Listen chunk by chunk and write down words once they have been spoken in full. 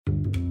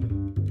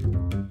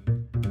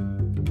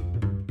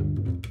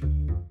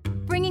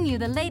Bringing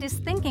you the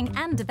latest thinking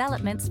and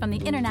developments from the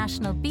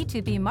international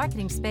B2B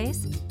marketing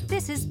space,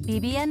 this is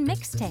BBN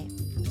Mixtape.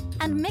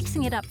 And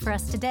mixing it up for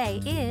us today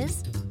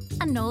is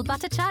Anol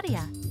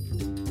Bhattacharya.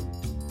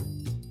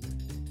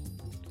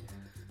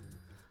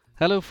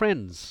 Hello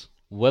friends,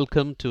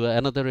 welcome to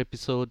another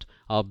episode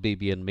of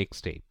BBN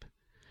Mixtape.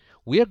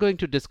 We are going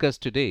to discuss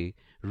today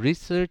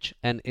research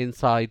and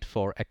insight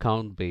for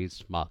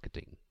account-based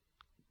marketing.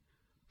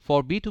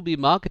 For B2B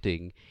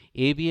marketing,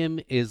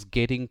 ABM is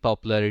getting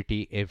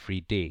popularity every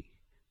day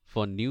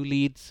for new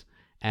leads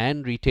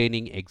and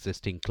retaining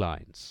existing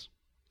clients.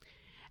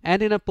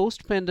 And in a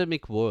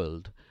post-pandemic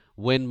world,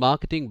 when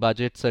marketing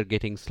budgets are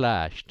getting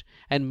slashed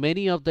and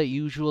many of the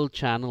usual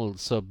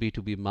channels of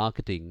B2B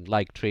marketing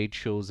like trade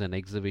shows and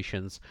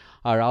exhibitions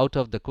are out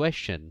of the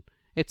question,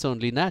 it's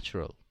only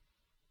natural.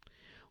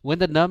 When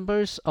the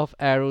numbers of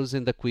arrows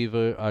in the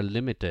quiver are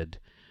limited,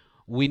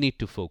 we need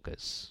to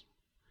focus.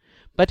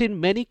 But in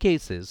many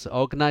cases,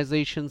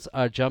 organizations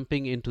are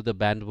jumping into the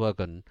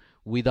bandwagon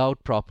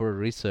without proper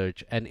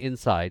research and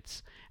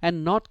insights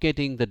and not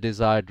getting the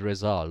desired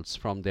results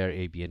from their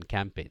ABM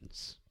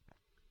campaigns.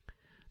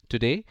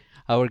 Today,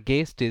 our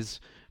guest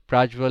is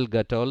Prajwal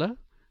Gatola,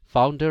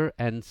 founder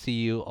and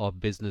CEO of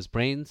Business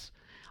Brains,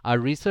 a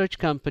research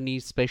company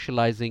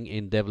specializing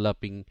in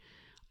developing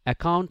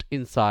account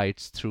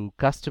insights through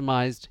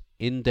customized,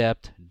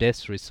 in-depth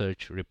desk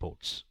research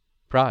reports.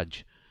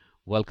 Praj,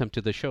 welcome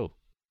to the show.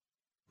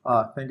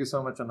 Thank you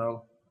so much,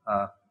 Anol.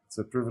 It's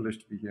a privilege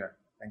to be here.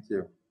 Thank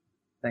you.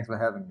 Thanks for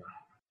having me.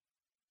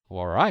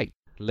 All right,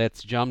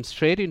 let's jump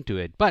straight into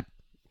it. But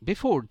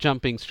before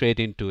jumping straight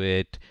into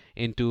it,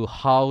 into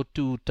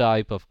how-to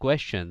type of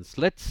questions,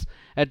 let's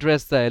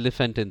address the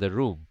elephant in the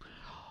room.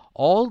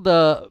 All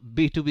the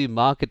B2B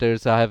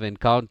marketers I have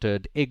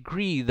encountered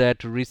agree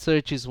that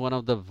research is one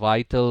of the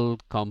vital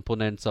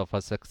components of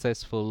a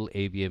successful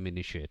ABM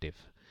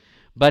initiative.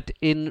 But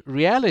in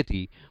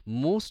reality,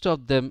 most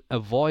of them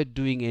avoid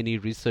doing any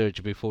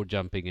research before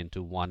jumping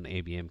into one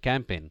ABM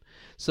campaign.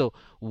 So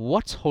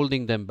what's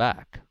holding them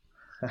back?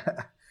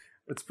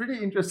 It's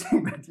pretty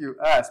interesting that you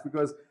ask,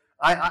 because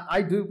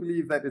I do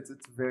believe that it's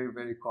very,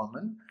 very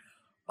common.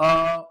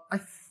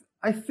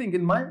 I think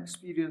in my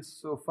experience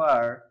so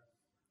far,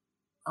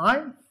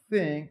 I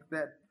think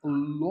that a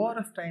lot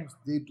of times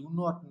they do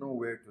not know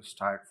where to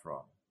start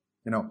from.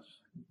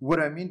 What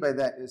I mean by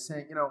that is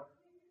saying,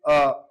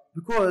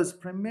 because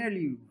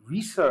primarily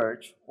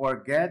research or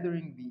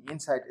gathering the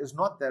insight is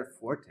not their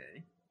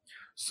forte.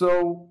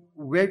 So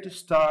where to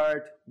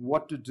start,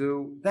 what to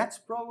do, that's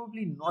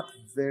probably not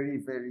very,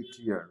 very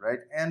clear, right?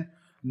 And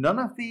none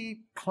of the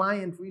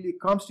client really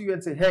comes to you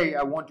and say, hey,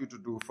 I want you to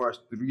do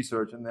first the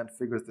research and then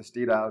figures the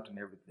data out and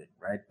everything,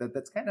 right?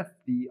 That's kind of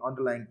the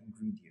underlying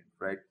ingredient,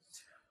 right?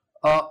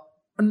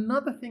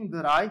 Another thing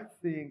that I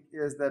think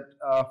is that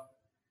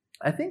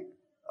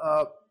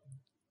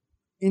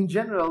in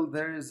general,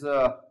 there is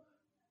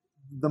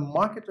the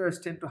marketers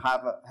tend to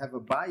have a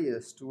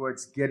bias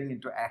towards getting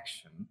into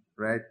action,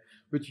 right?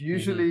 Which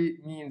usually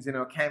means,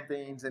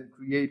 campaigns and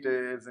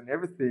creatives and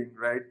everything,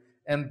 right?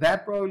 And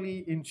that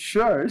probably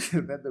ensures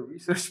that the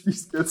research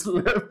piece gets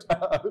left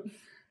out,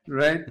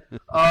 right?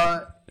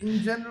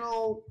 In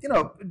general,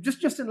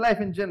 just in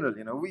life in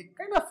general, we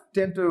kind of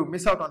tend to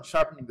miss out on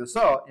sharpening the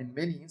saw in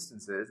many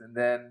instances. And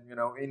then,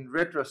 in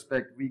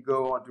retrospect, we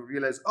go on to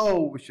realize,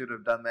 oh, we should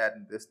have done that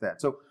and this, that.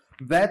 So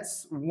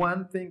that's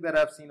one thing that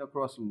I've seen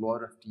across a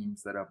lot of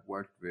teams that I've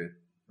worked with,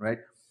 right?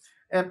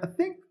 And I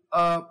think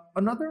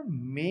another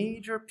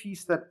major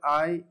piece that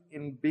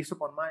based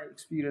upon my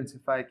experience,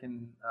 if I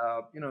can,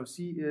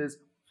 see is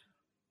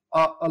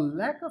a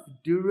lack of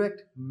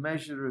direct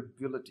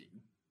measurability.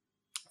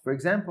 For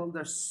example,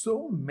 there's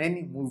so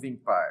many moving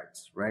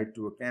parts, right,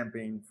 to a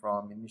campaign,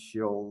 from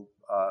initial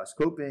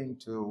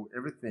scoping to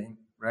everything,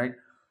 right?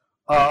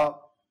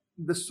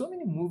 There's so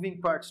many moving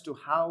parts to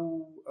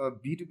how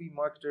B2B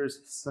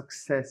marketers'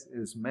 success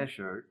is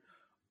measured.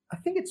 I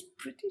think it's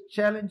pretty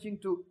challenging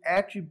to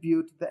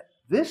attribute that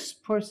this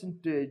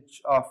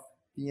percentage of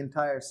the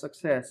entire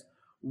success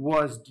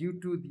was due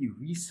to the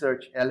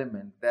research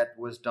element that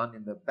was done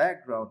in the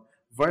background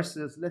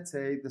versus, let's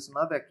say, this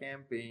another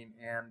campaign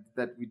and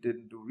that we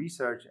didn't do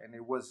research and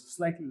it was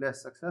slightly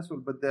less successful,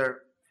 but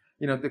there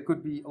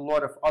could be a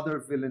lot of other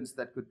villains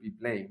that could be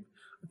blamed.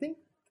 I think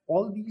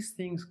all these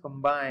things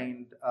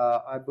combined,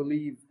 I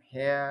believe,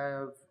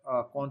 have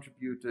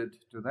contributed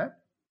to that.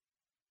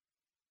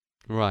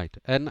 Right.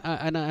 And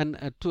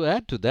to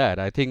add to that,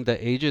 I think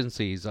the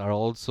agencies are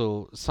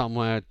also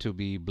somewhere to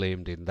be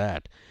blamed in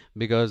that,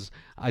 because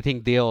I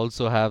think they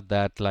also have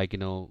that, a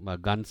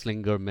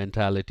gunslinger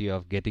mentality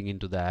of getting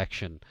into the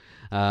action,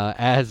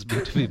 as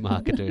B2B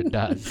marketer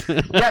does.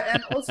 Yeah,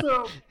 and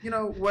also,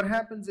 what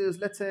happens is,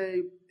 let's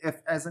say,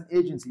 if as an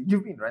agency,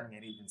 you've been running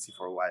an agency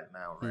for a while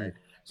now, right?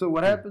 So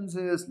what happens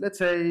is, let's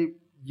say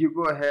you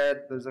go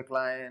ahead, there's a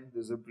client,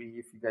 there's a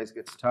brief, you guys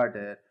get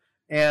started.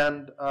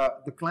 And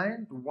the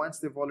client, once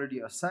they've already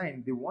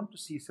assigned, they want to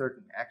see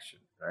certain action,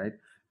 right?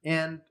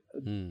 And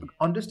Hmm.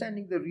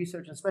 understanding the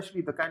research, especially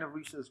the kind of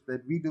research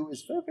that we do,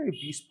 is very, very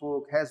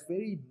bespoke, has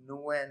very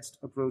nuanced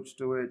approach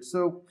to it.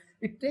 So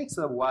it takes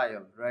a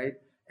while, right?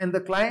 And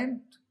the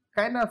client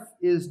kind of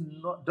is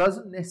not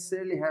doesn't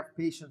necessarily have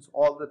patience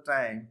all the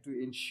time to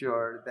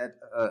ensure that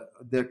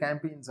their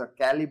campaigns are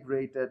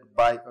calibrated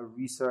by a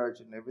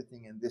research and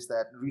everything, and this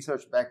that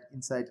research backed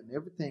insight and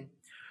everything.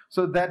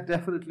 So that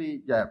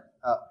definitely, yeah,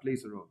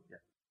 plays a role. Yeah.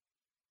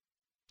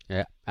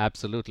 Yeah,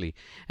 absolutely.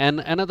 And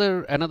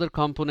another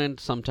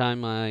component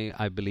sometime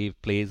I believe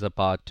plays a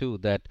part too,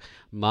 that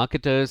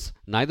marketers,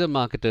 neither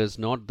marketers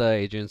nor the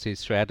agency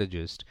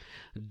strategist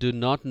do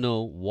not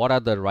know what are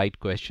the right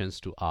questions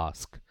to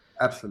ask.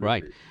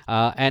 Right. Absolutely.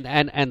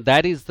 And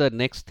that is the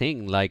next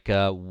thing. Like,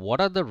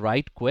 what are the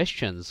right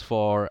questions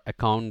for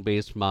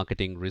account-based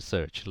marketing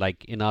research?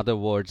 Like, in other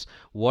words,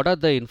 what are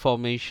the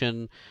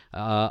information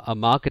a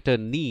marketer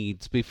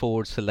needs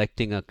before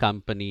selecting a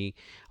company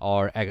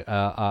or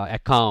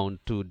account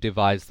to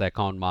devise the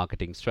account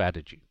marketing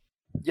strategy?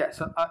 Yeah.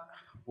 So,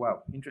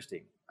 wow,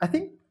 interesting. I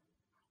think,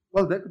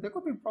 well, there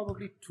could be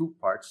probably two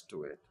parts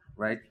to it,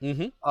 right?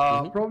 Mm-hmm.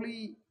 Mm-hmm.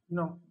 Probably,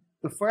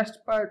 the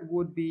first part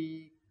would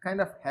be kind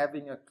of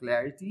having a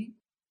clarity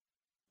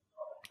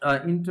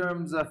in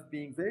terms of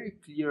being very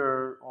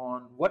clear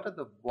on what are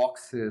the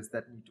boxes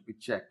that need to be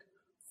checked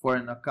for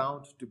an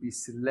account to be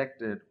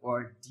selected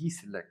or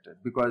deselected.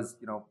 Because,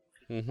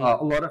 Mm-hmm.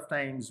 a lot of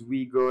times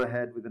we go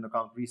ahead with an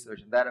account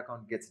research and that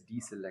account gets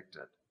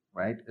deselected,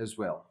 right, as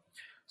well.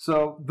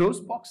 So those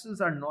boxes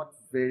are not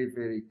very,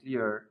 very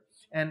clear.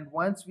 And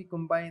once we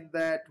combine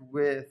that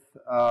with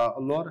a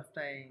lot of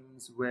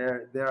times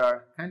where there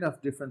are kind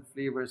of different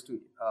flavors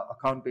to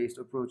account based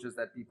approaches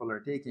that people are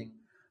taking,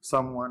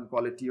 someone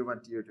call it tier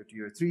one, tier two,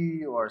 tier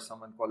three, or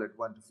someone call it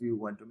one to few,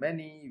 one to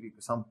many,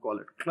 some call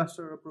it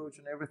cluster approach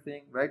and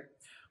everything, right?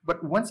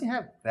 But once you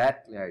have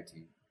that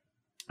clarity,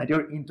 at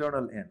your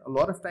internal end, a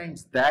lot of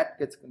times that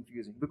gets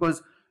confusing,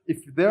 because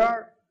if there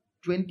are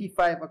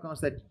 25 accounts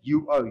that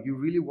you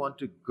really want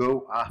to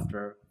go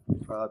after,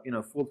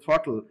 full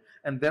throttle,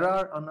 and there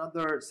are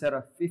another set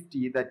of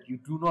 50 that you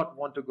do not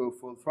want to go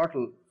full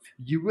throttle,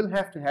 you will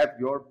have to have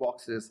your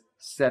boxes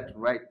set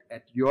right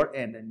at your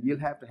end, and you'll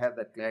have to have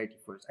that clarity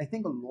first. I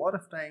think a lot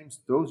of times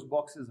those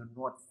boxes are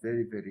not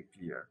very, very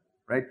clear,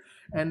 right?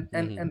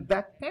 Mm-hmm. And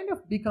that kind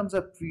of becomes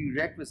a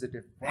prerequisite.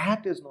 If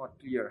that is not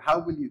clear, how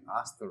will you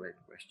ask the right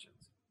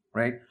questions,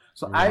 right?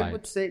 So I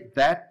would Right. say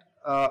that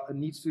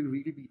needs to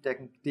really be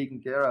taken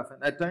care of.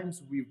 And at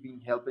times we've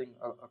been helping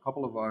a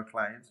couple of our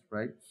clients,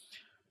 right?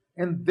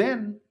 And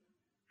then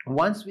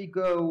once we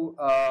go,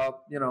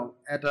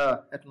 at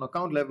an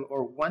account level,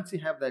 or once you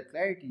have that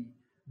clarity,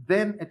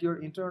 then at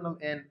your internal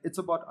end, it's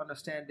about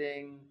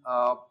understanding,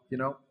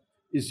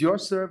 is your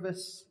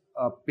service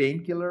a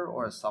painkiller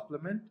or a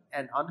supplement,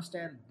 and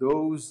understand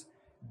those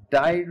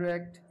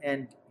direct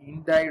and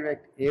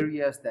indirect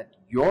areas that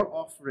you're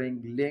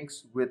offering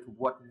links with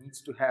what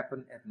needs to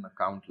happen at an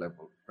account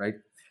level, right?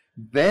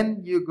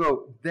 Then you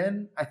go,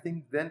 then I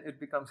think then it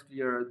becomes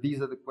clear,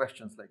 these are the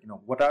questions, like,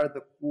 what are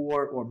the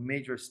core or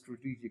major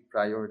strategic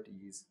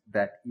priorities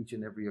that each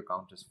and every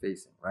account is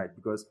facing, right?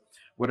 Because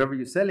whatever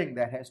you're selling,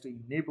 that has to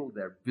enable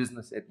their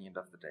business at the end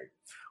of the day.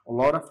 A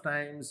lot of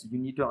times you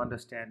need to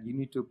understand, you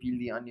need to peel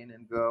the onion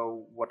and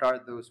go, what are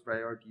those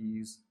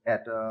priorities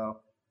at a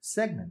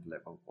segment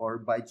level or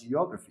by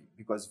geography?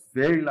 Because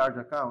very large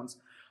accounts,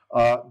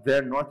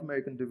 their North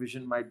American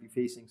division might be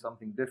facing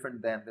something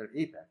different than their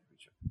APAC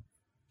region,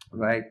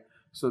 right?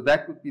 So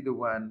that could be the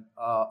one.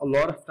 A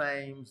lot of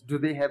times, do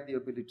they have the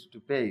ability to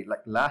pay?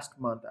 Like last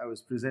month, I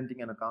was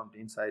presenting an account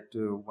insight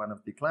to one of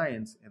the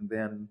clients, and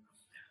then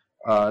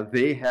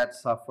they had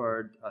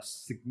suffered a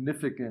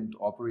significant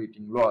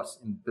operating loss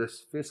in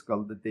this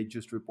fiscal that they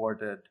just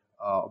reported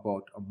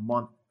about a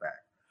month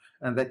back.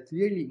 And that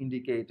clearly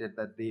indicated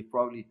that they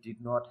probably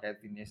did not have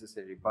the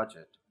necessary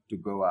budget to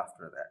go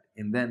after that.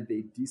 And then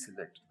they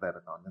deselected that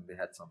account and they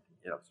had something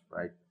else,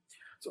 right?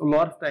 So a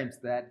lot of times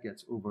that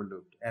gets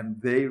overlooked,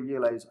 and they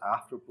realize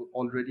after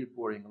already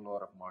pouring a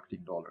lot of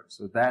marketing dollars.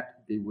 So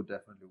that they would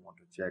definitely want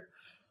to check.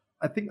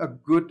 I think a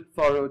good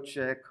thorough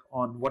check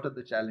on what are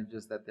the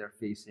challenges that they're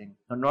facing,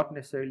 and not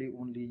necessarily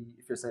only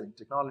if you're selling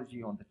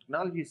technology on the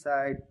technology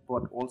side,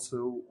 but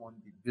also on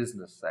the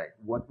business side.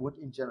 What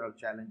in general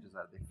challenges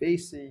are they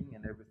facing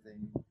and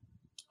everything?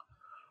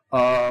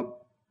 Uh,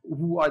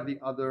 who are the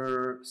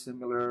other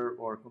similar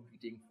or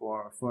competing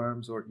for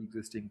firms or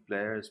existing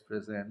players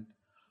present?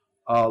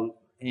 Uh,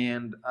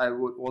 and I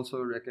would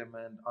also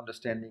recommend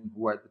understanding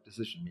who are the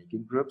decision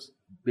making groups,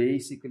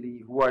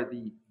 basically, who are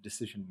the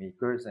decision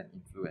makers and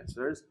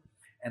influencers,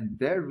 and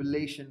their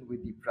relation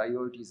with the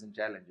priorities and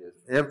challenges.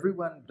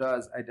 Everyone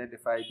does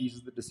identify these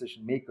are the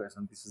decision makers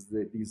and these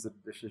are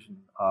the decision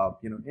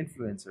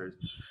influencers.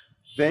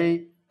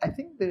 I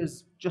think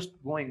there's just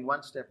going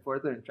one step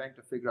further and trying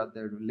to figure out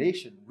their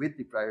relation with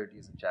the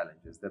priorities and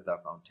challenges that the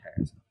account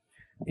has.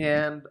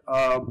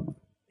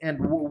 And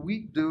what we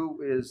do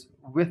is,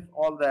 with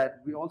all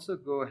that, we also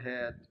go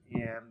ahead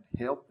and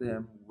help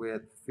them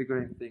with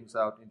figuring things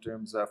out in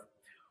terms of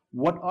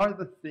what are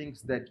the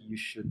things that you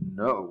should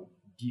know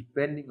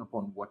depending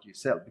upon what you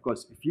sell?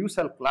 Because if you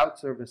sell cloud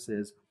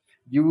services,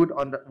 you would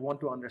want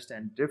to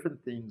understand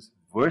different things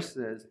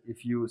versus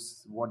if you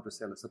want to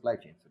sell a supply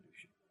chain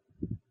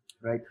solution,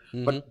 right?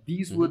 But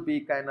these would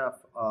be kind of,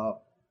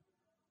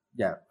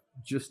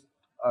 just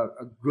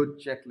a good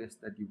checklist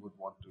that you would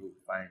want to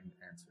find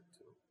answer to.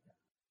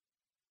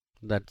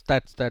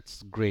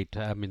 That's great.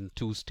 I mean,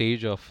 two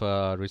stage of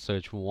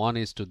research. One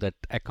is to that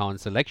account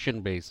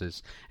selection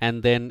basis,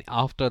 and then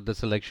after the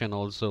selection,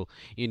 also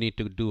you need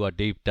to do a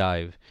deep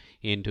dive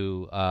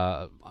into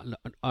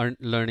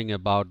learning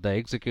about the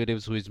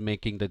executives who is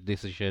making the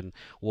decision,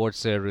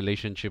 what's their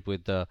relationship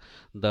with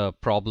the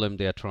problem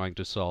they are trying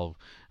to solve.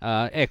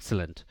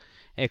 Excellent.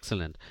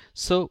 Excellent.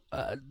 So,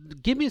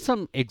 give me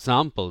some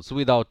examples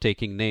without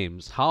taking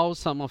names, how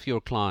some of your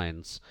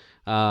clients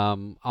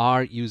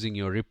are using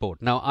your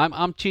report. Now,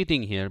 I'm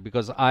cheating here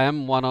because I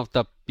am one of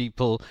the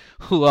people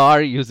who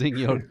are using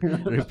your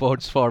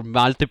reports for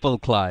multiple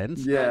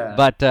clients. Yeah.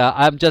 But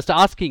I'm just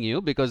asking you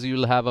because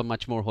you'll have a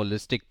much more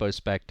holistic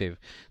perspective.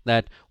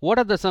 That what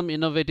are the some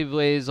innovative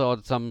ways or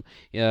some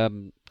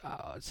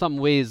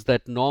ways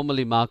that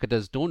normally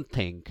marketers don't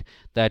think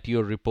that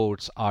your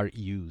reports are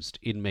used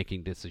in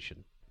making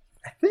decision?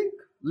 I think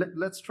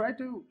let's try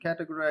to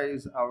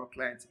categorize our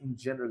clients in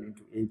general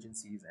into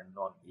agencies and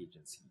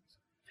non-agencies.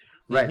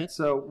 Right.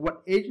 So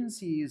what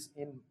agencies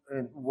in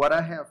what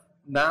I have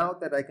now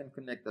that I can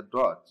connect the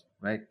dots,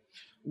 right?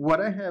 What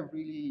I have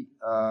really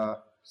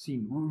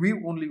seen, we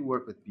only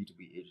work with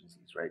B2B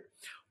agencies, right?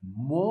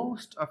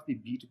 Most of the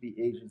B2B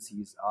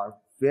agencies are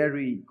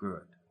very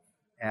good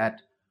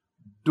at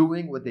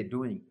doing what they're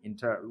doing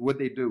what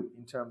they do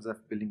in terms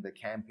of building the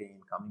campaign,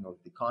 coming up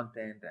with the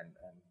content and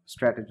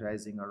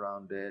strategizing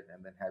around it,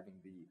 and then having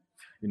the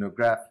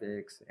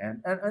graphics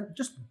and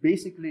just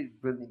basically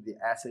building the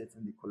assets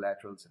and the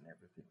collaterals and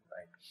everything,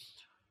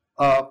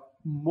 right?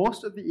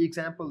 Most of the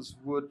examples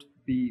would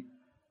be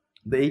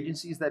the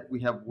agencies that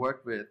we have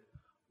worked with.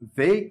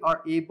 They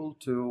are able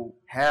to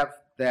have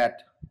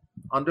that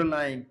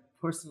underlying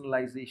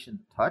personalization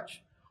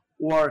touch,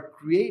 or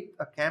create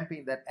a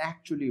campaign that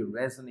actually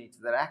resonates,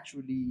 that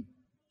actually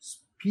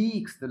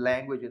speaks the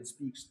language and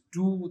speaks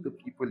to the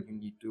people you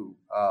need to,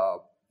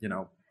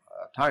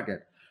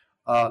 target.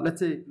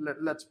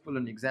 Let's pull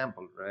an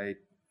example, right?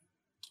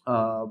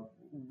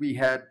 We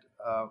had,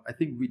 I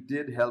think we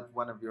did help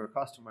one of your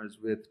customers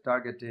with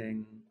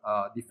targeting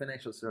the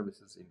financial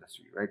services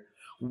industry, right?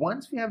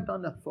 Once we have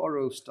done a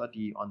thorough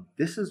study on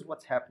this is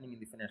what's happening in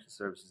the financial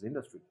services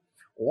industry,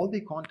 all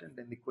the content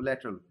and the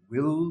collateral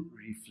will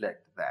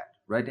reflect that,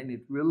 right? And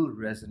it will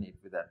resonate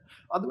with that.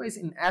 Otherwise,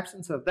 in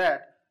absence of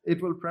that,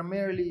 it will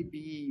primarily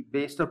be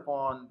based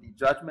upon the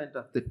judgment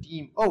of the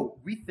team. Oh,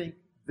 we think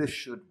this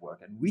should work,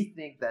 and we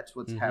think that's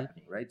what's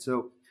happening, right?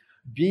 So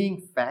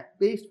being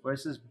fact-based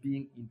versus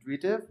being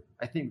intuitive,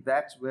 I think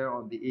that's where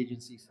on the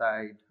agency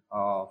side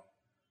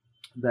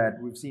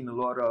that we've seen a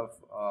lot of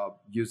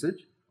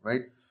usage,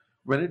 right?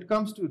 When it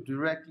comes to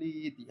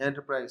directly the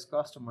enterprise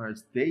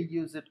customers, they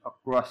use it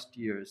across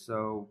tiers.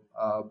 So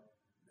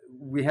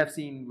we have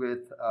seen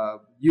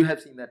you have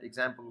seen that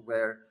example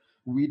where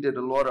we did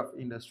a lot of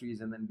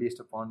industries, and then based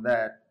upon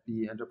that,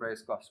 the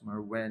enterprise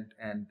customer went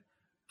and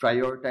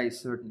prioritized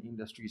certain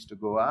industries to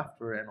go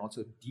after, and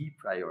also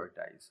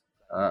deprioritize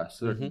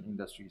certain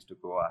industries to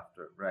go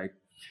after, right?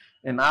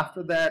 And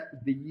after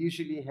that, they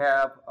usually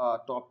have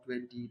top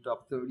 20,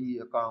 top 30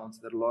 accounts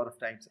that a lot of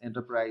times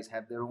enterprise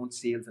have their own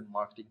sales and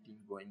marketing team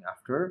going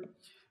after.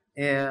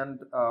 And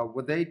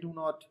what they do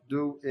not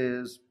do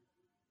is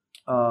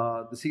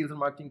the sales and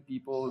marketing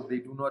people, they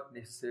do not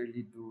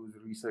necessarily do the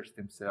research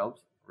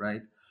themselves,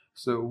 right?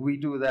 So we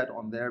do that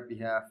on their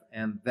behalf,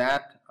 and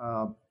that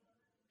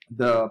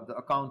the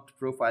account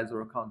profiles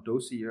or account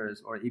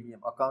dossiers or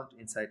ABM account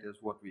insight is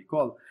what we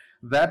call,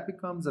 that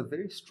becomes a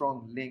very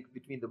strong link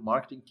between the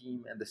marketing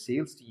team and the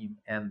sales team,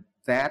 and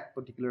that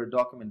particular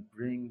document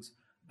brings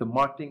the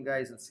marketing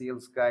guys and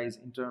sales guys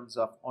in terms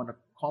of on a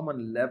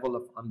common level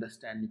of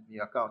understanding the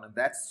account. And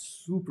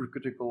that's super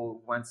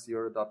critical once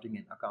you're adopting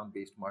an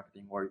account-based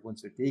marketing, or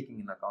once you're taking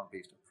an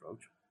account-based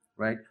approach,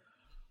 right?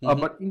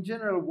 But in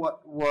general,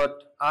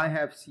 what I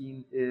have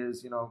seen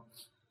is,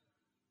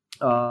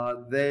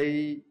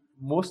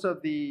 most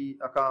of the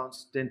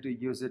accounts tend to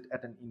use it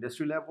at an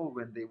industry level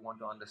when they want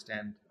to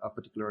understand a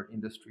particular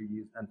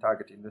industries and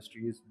target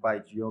industries by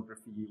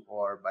geography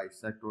or by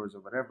sectors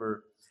or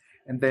whatever.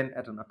 And then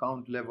at an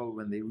account level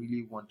when they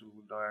really want to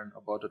learn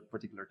about a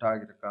particular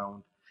target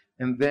account.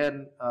 And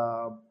then,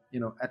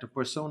 at a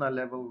persona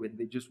level when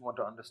they just want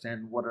to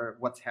understand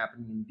what's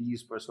happening in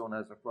these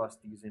personas across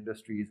these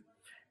industries.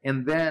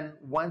 And then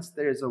once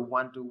there is a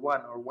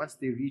one-to-one, or once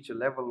they reach a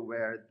level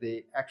where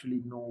they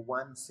actually know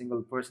one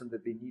single person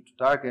that they need to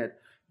target,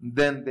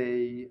 then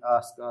they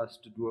ask us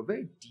to do a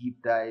very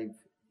deep dive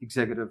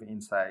executive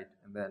insight.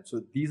 And then,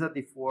 so these are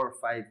the 4 or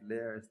 5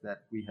 layers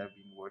that we have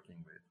been working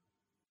with.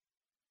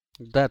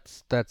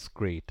 That's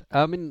great.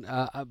 I mean,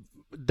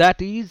 that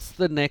is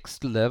the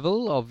next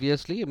level.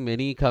 Obviously,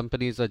 many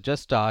companies are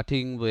just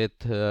starting with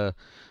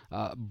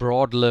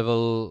broad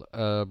level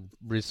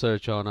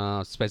research on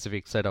a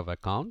specific set of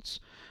accounts.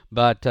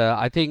 But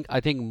I think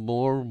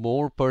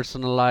more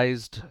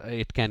personalized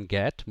it can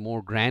get,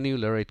 more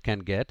granular it can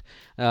get.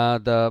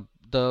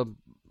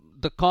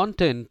 The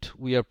content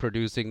we are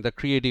producing, the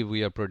creative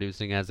we are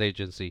producing as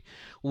agency,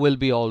 will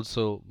be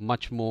also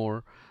much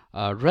more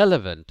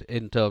relevant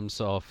in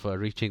terms of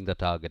reaching the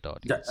target Yeah,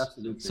 audience.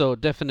 absolutely. So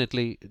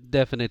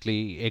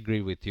definitely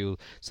agree with you.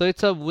 So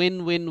it's a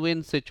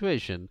win-win-win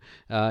situation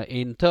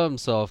in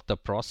terms of the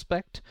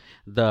prospect,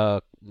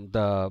 the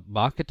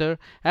marketer,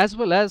 as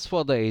well as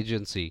for the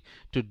agency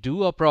to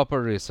do a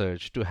proper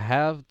research, to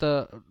have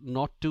the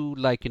not to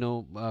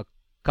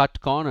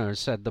cut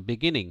corners at the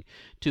beginning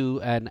to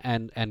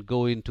and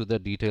go into the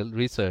detailed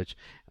research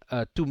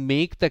to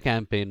make the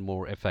campaign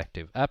more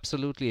effective.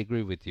 Absolutely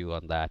agree with you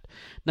on that.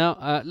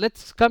 Now,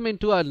 let's come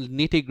into a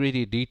nitty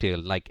gritty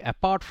detail. Like,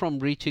 apart from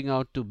reaching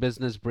out to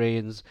business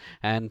brains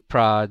and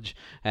Praj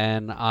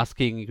and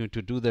asking you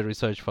to do the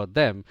research for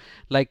them,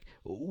 like,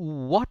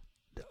 what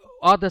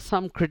are the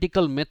some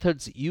critical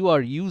methods you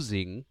are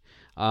using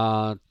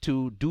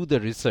to do the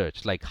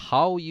research, like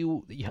how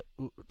you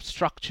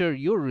structure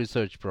your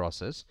research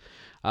process,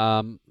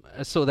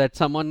 so that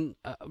someone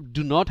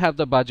do not have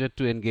the budget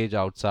to engage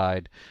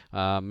outside,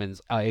 means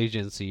a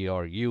agency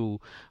or you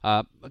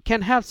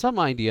can have some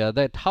idea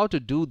that how to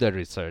do the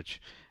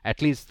research,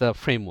 at least the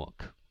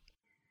framework.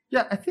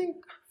 Yeah, I think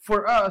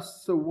for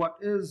us, so what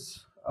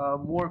is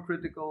more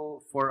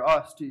critical for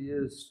us to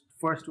is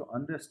first to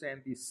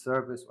understand the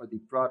service or the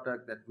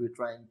product that we're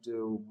trying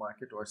to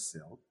market or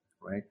sell,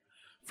 right?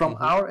 From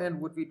Hmm. our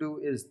end, what we do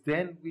is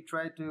then we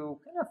try to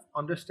kind of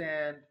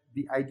understand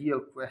the ideal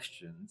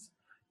questions.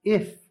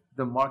 If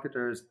the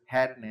marketers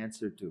had an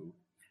answer to,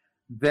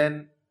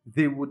 then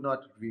they would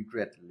not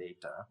regret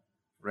later,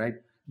 right?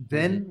 Hmm.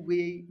 Then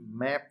we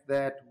map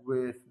that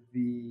with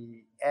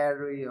the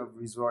array of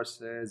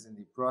resources and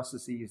the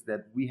processes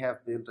that we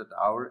have built at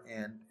our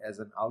end as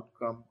an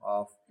outcome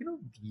of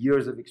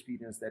years of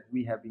experience that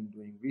we have been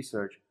doing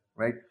research,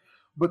 right?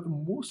 But the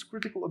most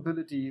critical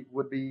ability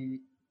would be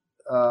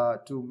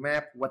to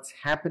map what's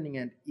happening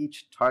at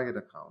each target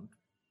account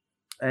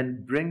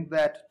and bring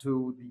that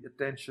to the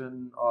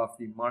attention of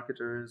the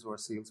marketers or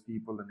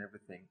salespeople and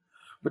everything.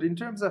 But in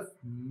terms of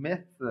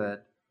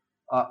method,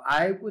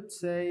 I would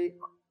say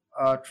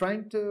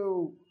trying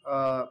to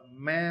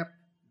map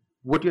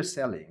what you're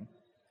selling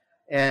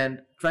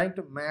and trying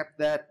to map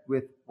that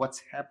with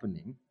what's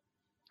happening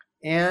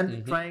and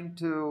Hmm. trying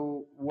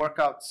to work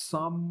out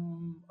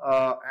some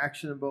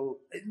actionable,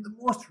 in the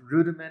most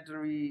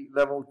rudimentary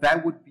level,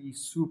 that would be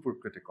super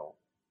critical,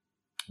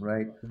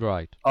 right?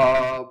 Right.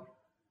 Uh,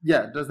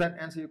 yeah, does that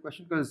answer your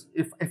question? Because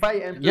if I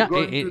am to Yeah,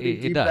 go into the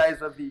it deep does.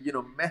 dives of the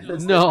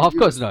methods that No, we of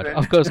course use, not. then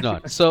Of course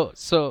not. So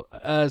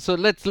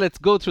let's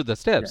go through the yeah,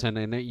 steps,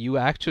 and you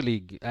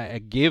actually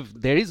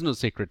give. There is no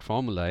secret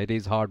formula. It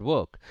is hard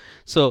work.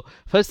 So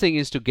first thing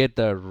is to get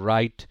the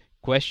right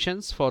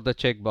questions for the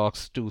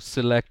checkbox to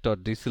select or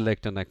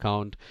deselect an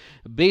account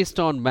based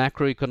on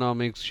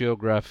macroeconomics,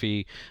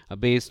 geography,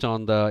 based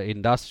on the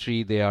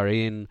industry they are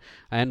in,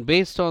 and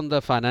based on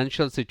the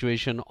financial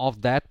situation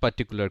of that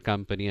particular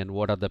company and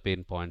what are the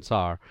pain points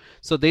are.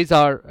 So these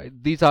are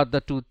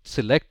the to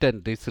select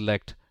and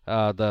deselect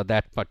the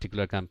that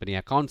particular company.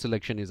 Account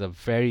selection is a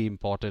very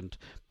important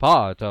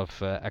part of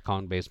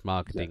account-based yeah,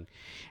 marketing,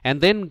 and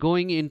then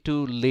going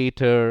into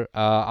later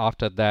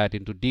after that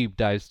into deep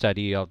dive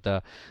study of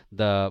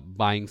the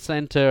buying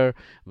center,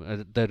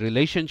 the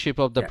relationship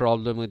of the yeah,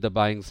 problem with the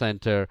buying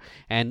center,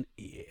 and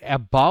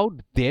about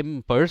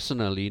them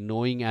personally,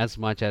 knowing as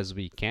much as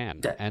we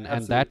can, yeah, and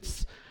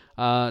absolutely.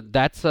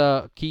 that's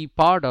a key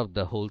part of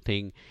the whole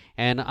thing.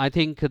 And I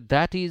think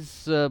that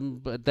is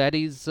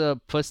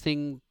first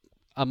thing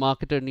a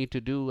marketer need to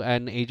do,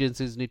 and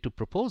agencies need to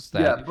propose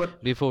Yeah, that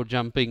but before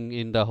jumping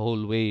in the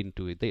whole way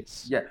into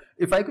this. yeah,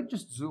 if I could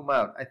just zoom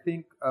out, I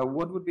think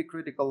what would be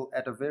critical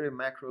at a very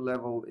macro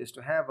level is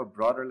to have a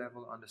broader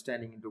level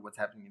understanding into what's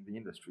happening in the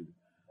industry,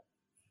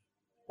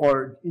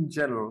 or in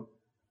general,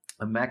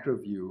 a macro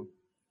view,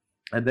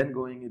 and then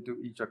going into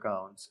each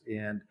accounts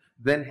and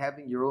then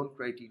having your own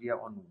criteria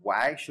on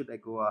why should I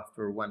go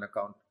after one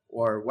account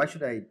or why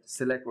should I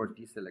select or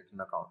deselect an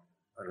account,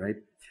 all right?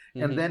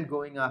 And Hmm. then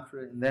going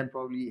after it and then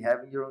probably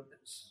having your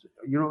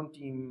own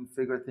team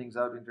figure things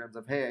out in terms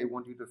of, hey, I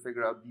want you to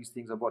figure out these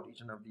things about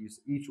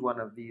each one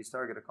of these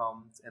target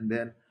accounts, and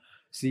then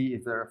see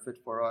if they're a fit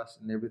for us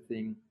and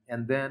everything,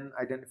 and then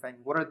identifying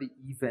what are the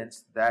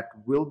events that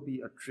will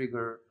be a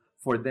trigger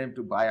for them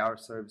to buy our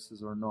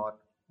services or not,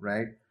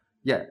 right?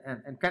 Yeah,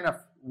 and kind of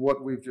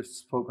what we've just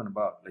spoken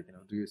about, like,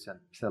 do you sell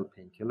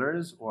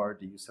painkillers or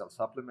do you sell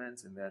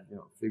supplements, and then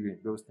figuring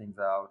those things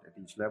out at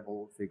each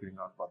level, figuring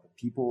out about the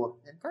people,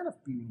 and kind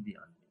of peeling the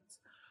onions.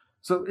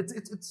 So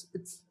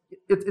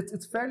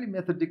it's fairly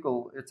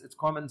methodical. It's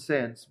common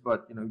sense,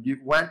 but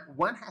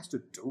one has to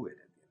do it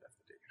at the end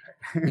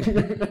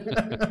of the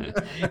day,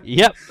 right?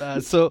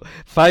 Yep. So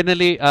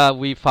finally,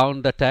 we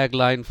found the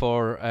tagline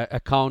for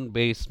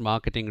account-based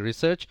marketing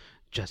research: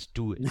 just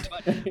do it.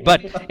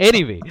 But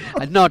anyway,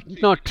 not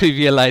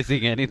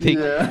trivializing anything.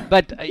 Yeah.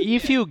 But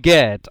if you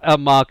get a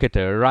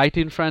marketer right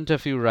in front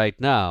of you right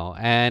now,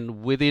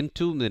 and within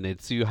 2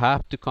 minutes you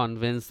have to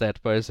convince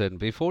that person,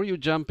 before you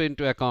jump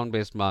into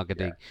account-based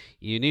marketing,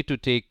 you need to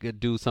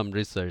do some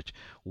research.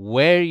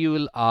 Where you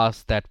will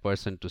ask that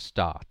person to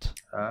start?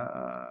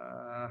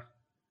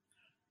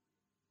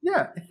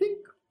 Yeah, I think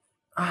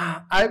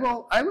I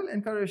will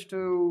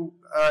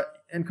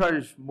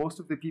encourage most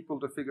of the people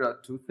to figure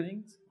out two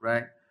things,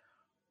 right?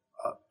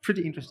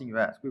 Pretty interesting you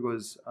ask,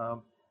 because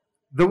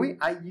the way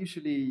I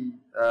usually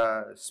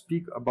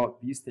speak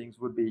about these things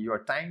would be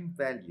your time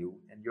value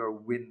and your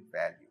win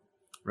value,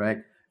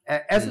 right?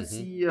 As a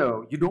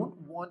CEO, you don't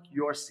want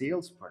your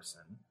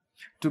salesperson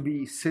to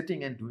be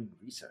sitting and doing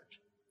research,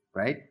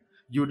 right?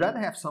 You'd rather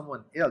have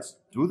someone else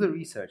do the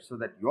research so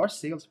that your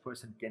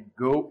salesperson can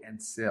go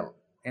and sell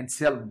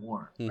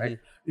more, right?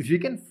 If you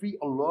can free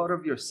a lot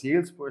of your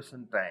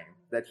salesperson time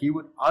that he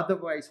would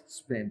otherwise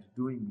spend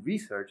doing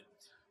research,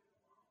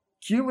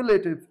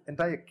 cumulative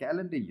entire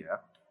calendar year,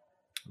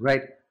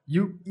 right?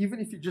 Even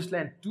if you just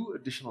land 2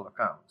 additional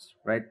accounts,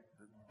 right?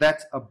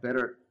 That's a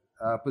better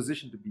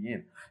position to be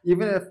in.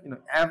 Even if,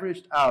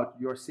 averaged out,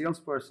 your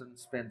salesperson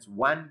spends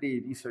 1 day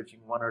researching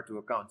 1 or 2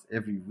 accounts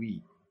every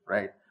week,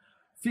 right?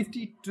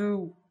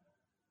 52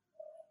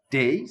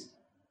 days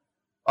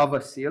of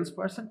a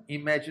salesperson,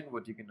 imagine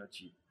what you can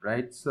achieve,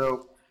 right?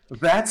 So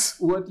that's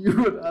what you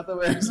would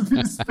otherwise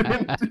be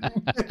spending.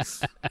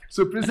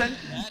 So present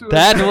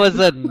that was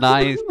a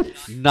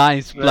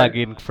nice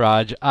plug-in,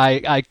 Praj.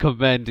 I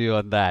commend you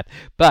on that.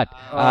 But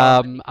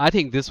I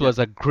think this was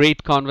a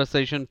great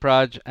conversation,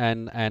 Praj,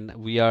 and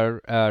we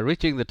are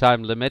reaching the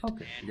time limit.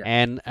 Okay, yeah.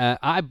 And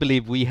I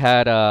believe we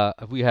had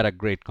a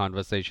great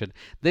conversation.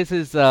 This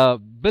is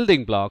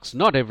building blocks,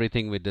 not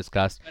everything we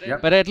discussed,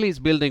 but at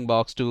least building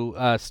blocks to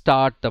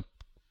start the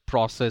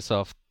process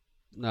of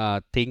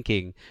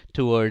thinking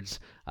towards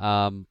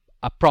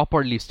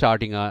properly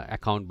starting a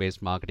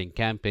account-based marketing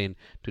campaign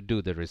to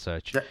do the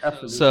research. Yeah,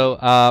 absolutely. So,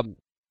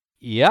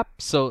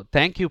 So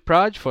thank you,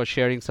 Praj, for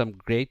sharing some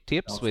great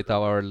tips with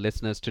our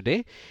listeners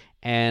today.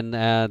 And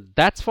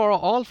that's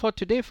all for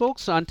today,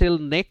 folks. Until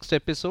next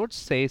episode,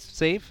 stay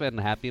safe and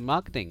happy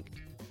marketing.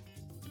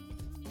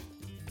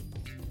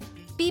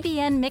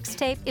 BBN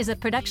Mixtape is a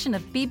production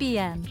of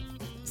BBN.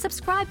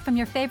 Subscribe from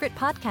your favorite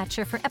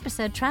podcatcher for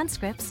episode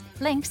transcripts,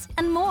 links,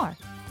 and more.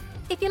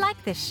 If you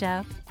like this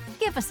show,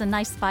 give us a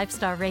nice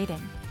 5-star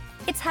rating.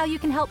 It's how you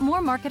can help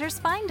more marketers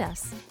find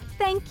us.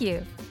 Thank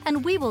you,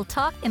 and we will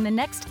talk in the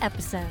next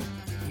episode.